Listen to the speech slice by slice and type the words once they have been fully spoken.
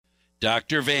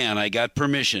Dr. Van, I got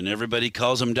permission. Everybody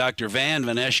calls him Dr. Van.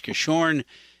 Vanich Kachorn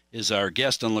is our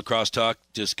guest on Lacrosse Talk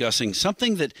discussing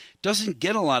something that doesn't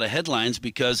get a lot of headlines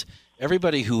because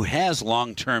everybody who has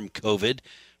long-term COVID,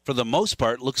 for the most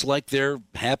part, looks like they're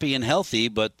happy and healthy,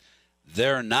 but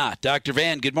they're not. Dr.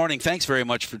 Van, good morning. Thanks very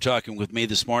much for talking with me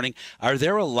this morning. Are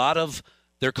there a lot of,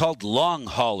 they're called long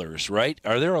haulers, right?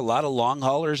 Are there a lot of long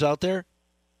haulers out there?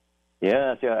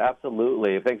 Yes, yeah,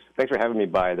 absolutely. Thanks for having me,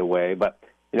 by the way. But,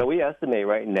 we estimate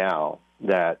right now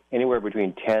that anywhere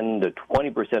between 10 to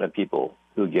 20% of people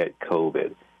who get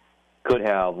COVID could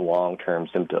have long-term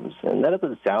symptoms. And that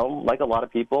doesn't sound like a lot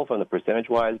of people from the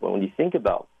percentage-wise, but when you think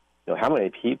about how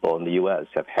many people in the U.S.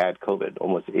 have had COVID,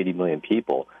 almost 80 million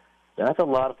people, that's a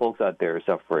lot of folks out there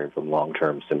suffering from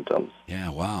long-term symptoms. Yeah,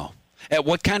 wow. And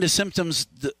what kind of symptoms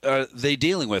are they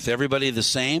dealing with? Everybody the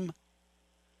same?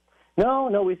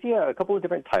 No, we see a couple of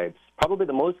different types. Probably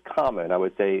the most common, I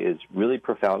would say, is really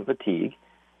profound fatigue.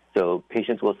 So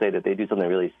patients will say that they do something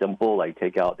really simple, like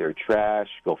take out their trash,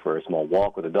 go for a small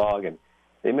walk with a dog, and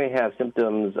they may have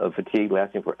symptoms of fatigue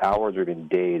lasting for hours or even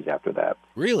days after that.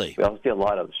 Really? We also see a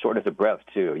lot of shortness of breath,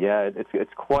 too. Yeah,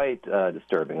 it's quite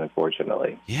disturbing,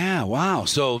 unfortunately. Yeah, wow.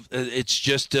 So it's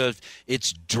just,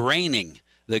 it's draining.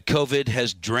 The COVID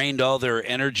has drained all their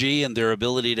energy and their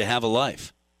ability to have a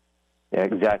life. Yeah,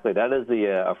 exactly. That is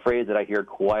a phrase that I hear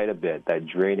quite a bit, that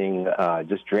draining,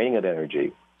 just draining of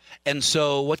energy. And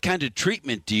so what kind of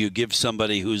treatment do you give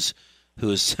somebody who is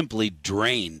simply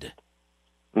drained?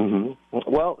 Mm-hmm.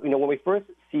 Well, when we first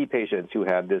see patients who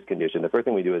have this condition, the first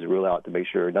thing we do is rule out to make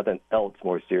sure nothing else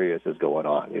more serious is going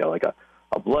on, like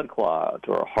a blood clot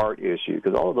or a heart issue,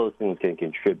 because all of those things can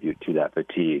contribute to that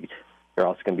fatigue. There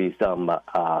also can be some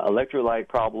electrolyte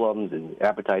problems and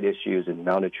appetite issues and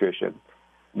malnutrition.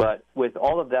 But with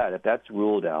all of that, if that's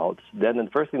ruled out, then the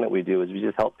first thing that we do is we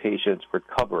just help patients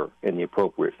recover in the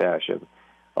appropriate fashion.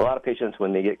 A lot of patients,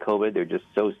 when they get COVID, they're just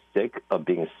so sick of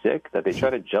being sick that they try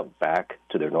to jump back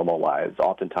to their normal lives,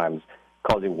 oftentimes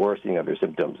causing worsening of their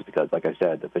symptoms because, like I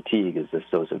said, the fatigue is just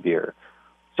so severe.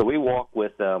 So we walk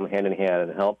with them hand in hand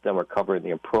and help them recover in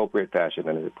the appropriate fashion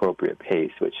and the appropriate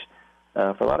pace, which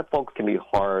for a lot of folks can be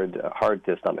hard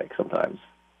to stomach sometimes.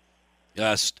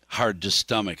 Yes, hard to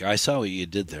stomach. I saw what you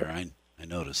did there. I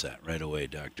noticed that right away,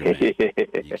 Dr.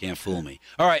 Vanich. You can't fool me.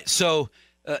 All right, so,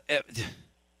 I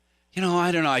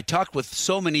don't know. I talked with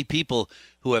so many people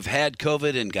who have had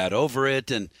COVID and got over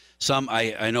it, and some,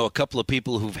 I know a couple of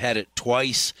people who've had it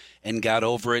twice and got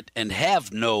over it and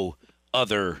have no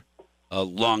other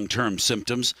long-term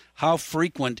symptoms. How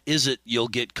frequent is it you'll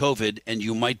get COVID and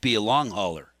you might be a long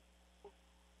hauler?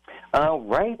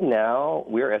 Right now,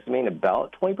 we're estimating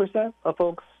about 20% of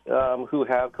folks who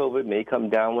have COVID may come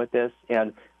down with this,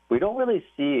 and we don't really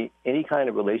see any kind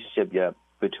of relationship yet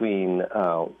between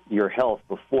your health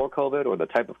before COVID or the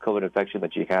type of COVID infection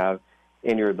that you have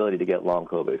and your ability to get long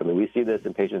COVID. I mean, we see this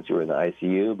in patients who are in the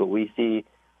ICU, but we see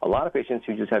a lot of patients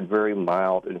who just had very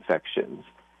mild infections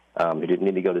who didn't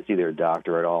need to go to see their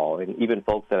doctor at all, and even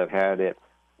folks that have had it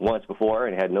once before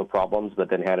and had no problems, but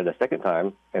then had it a second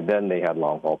time, and then they had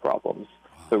long-haul problems.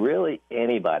 So really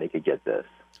anybody could get this.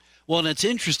 Well, and it's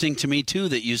interesting to me, too,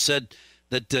 that you said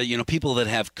that, people that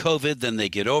have COVID, then they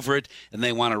get over it, and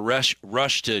they want to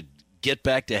rush to get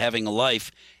back to having a life,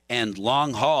 and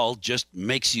long haul just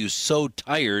makes you so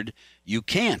tired you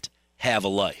can't have a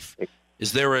life.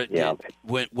 Is there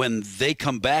when they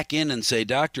come back in and say,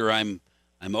 "Doctor, I'm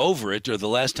over it," or the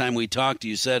last time we talked,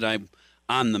 you said I'm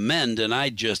on the mend, and I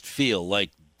just feel like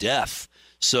death.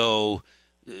 So,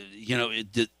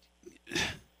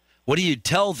 what do you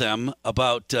tell them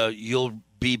about you'll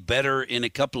be better in a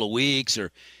couple of weeks,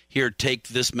 or here, take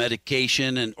this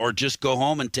medication, or just go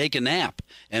home and take a nap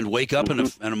and wake up in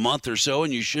a month or so,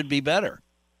 and you should be better?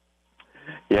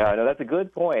 Yeah, no, that's a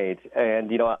good point. And,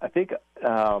 I think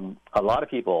a lot of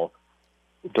people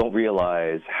don't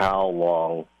realize how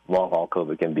long-haul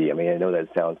COVID can be. I mean, I know that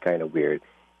sounds kind of weird.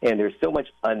 And there's so much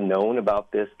unknown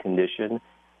about this condition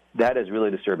that is really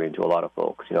disturbing to a lot of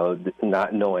folks,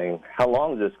 not knowing how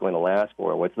long is this going to last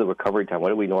for, what's the recovery time, what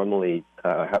do we normally,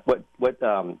 what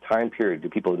time period do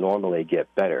people normally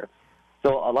get better?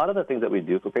 So a lot of the things that we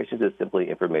do for patients is simply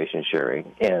information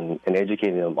sharing and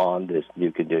educating them on this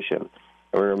new condition.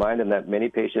 And we remind them that many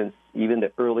patients, even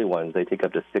the early ones, they take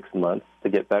up to 6 months to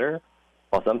get better,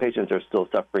 while some patients are still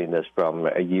suffering this from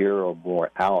a year or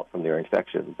more out from their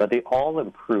infection. But they all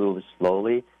improve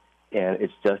slowly, and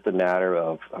it's just a matter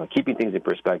of keeping things in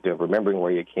perspective, remembering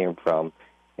where you came from,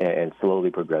 and slowly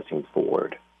progressing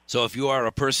forward. So if you are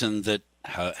a person that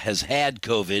has had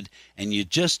COVID and you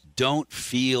just don't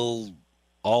feel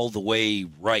all the way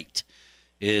right,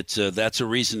 it's that's a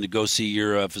reason to go see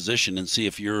your physician and see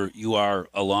if you are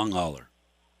a long hauler.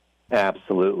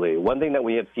 Absolutely. One thing that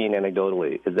we have seen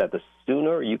anecdotally is that the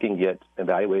sooner you can get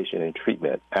evaluation and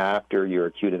treatment after your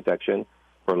acute infection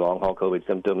for long-haul COVID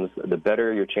symptoms, the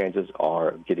better your chances are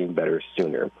of getting better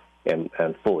sooner and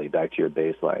fully back to your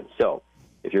baseline. So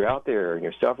if you're out there and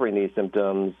you're suffering these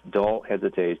symptoms, don't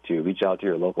hesitate to reach out to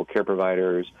your local care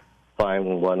providers,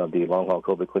 find one of the long-haul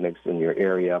COVID clinics in your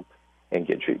area, and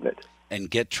get treatment. And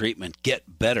get treatment,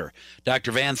 get better.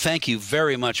 Dr. Van, thank you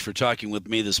very much for talking with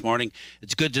me this morning.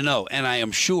 It's good to know, and I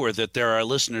am sure that there are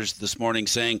listeners this morning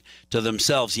saying to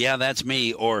themselves, yeah, that's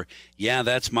me, or yeah,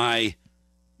 that's my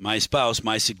spouse,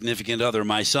 my significant other,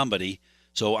 my somebody,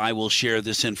 so I will share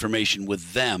this information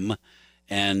with them,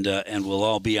 and we'll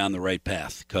all be on the right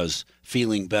path, because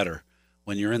feeling better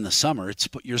when you're in the summer,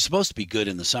 you're supposed to be good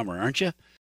in the summer, aren't you?